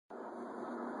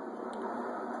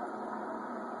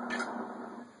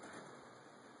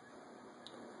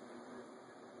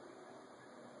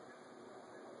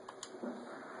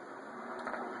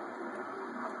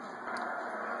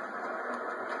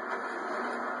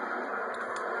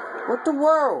What the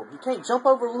world? You can't jump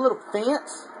over a little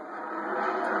fence?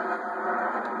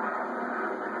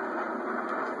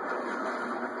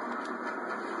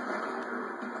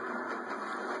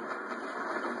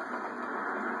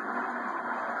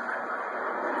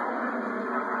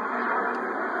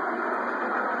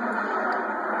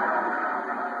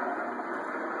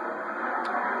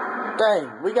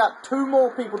 Dang, we got 2 more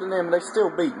people than them and they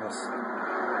still beating us.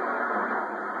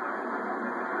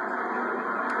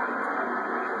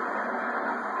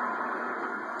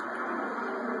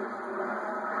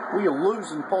 We are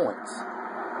losing points.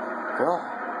 God,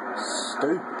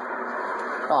 stupid.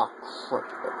 Ah, crap.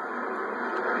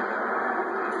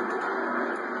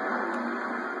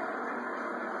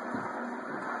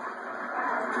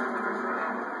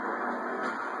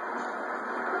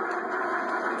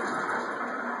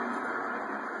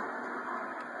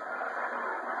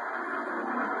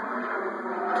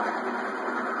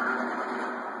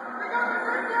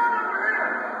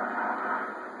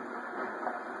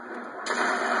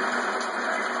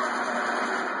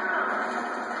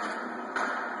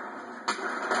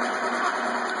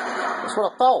 That's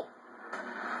what I thought.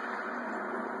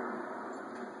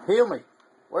 Heal me.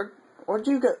 Where'd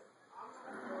you go?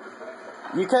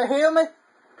 You can't heal me?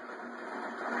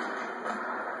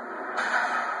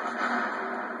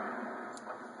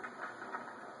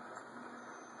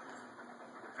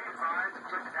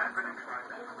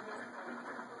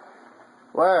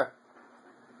 Where?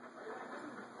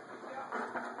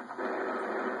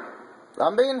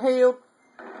 I'm being healed.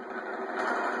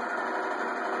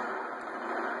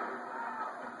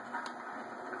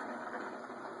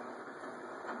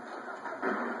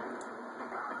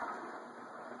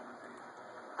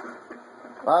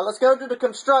 Alright, let's go to the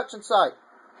construction site.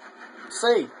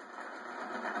 See.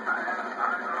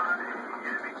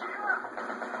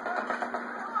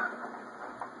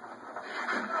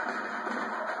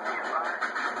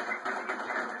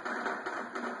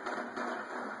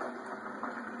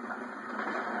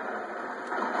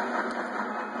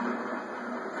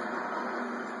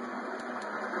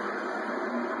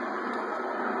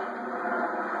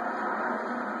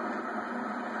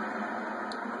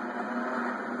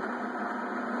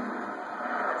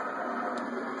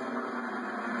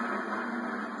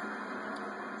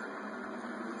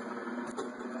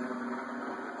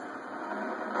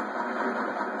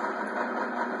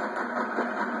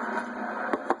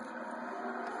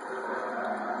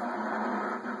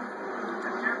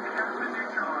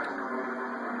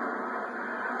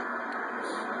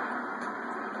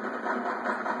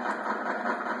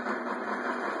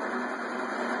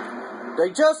 They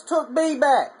just took B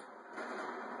back.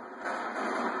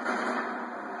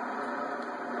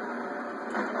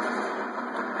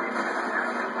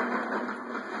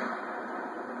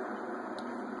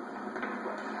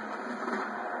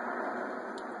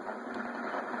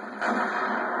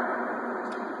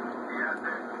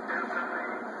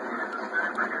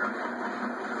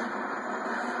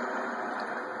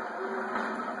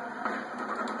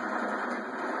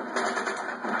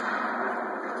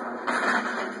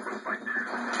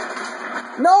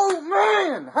 No,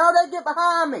 man! How'd they get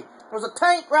behind me? There was a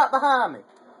tank right behind me.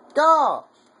 Gosh,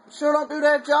 sure don't do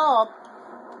that job.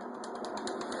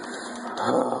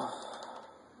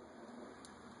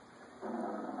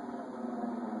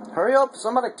 Hurry up,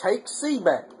 somebody take C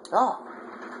back. Oh.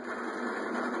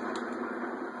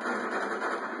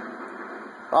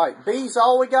 Alright, B's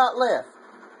all we got left.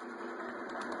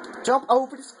 Jump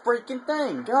over this freaking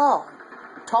thing. God,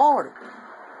 retarded.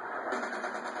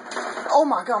 Oh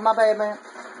my God, my bad, man.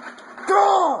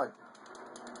 God!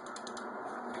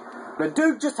 The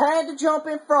dude just had to jump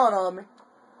in front of me.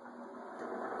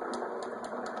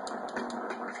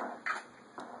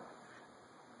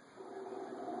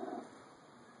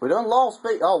 We done lost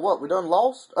B. Oh, what? We done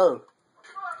lost? Oh.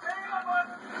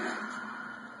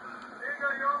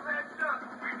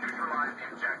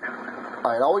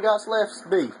 Alright, all we got left is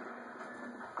B.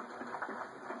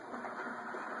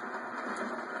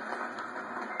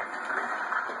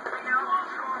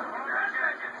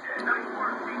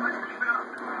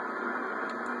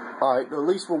 Alright, at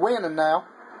least we're winning now.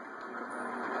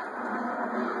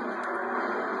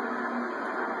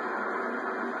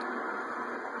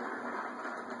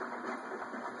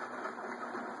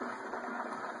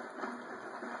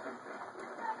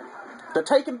 They're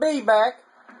taking B back.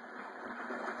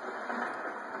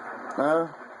 No.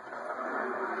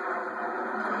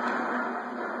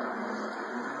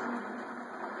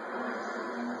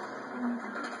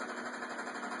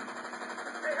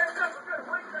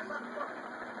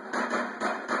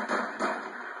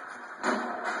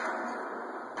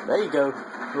 There you go.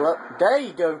 Well, there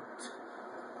you go.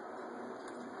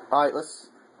 Alright, let's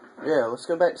Yeah, let's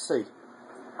go back to C.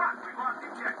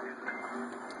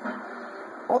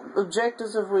 What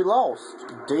objectives have we lost?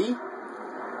 D?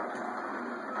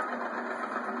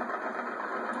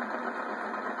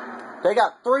 They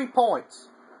got 3 points.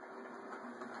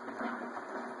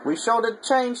 We sure did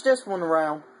change this one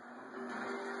around.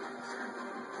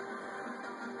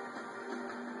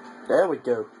 There we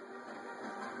go.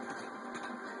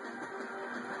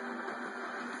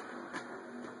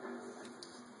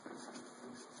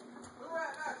 Who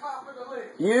at that top of the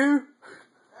list? You?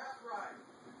 That's right.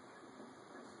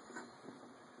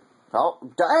 Oh,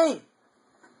 dang!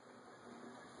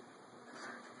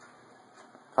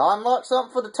 I unlocked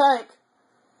something for the tank.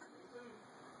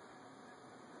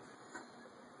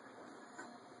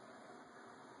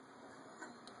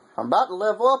 I'm about to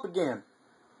level up again.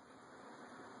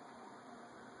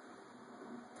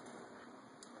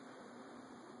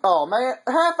 Oh man,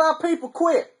 half our people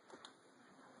quit.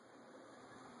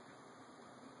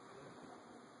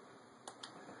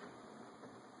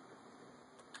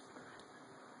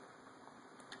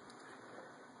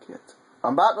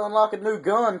 I'm about to unlock a new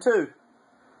gun too. You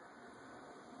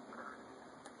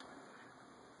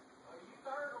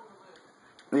third on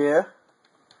the list. Yeah.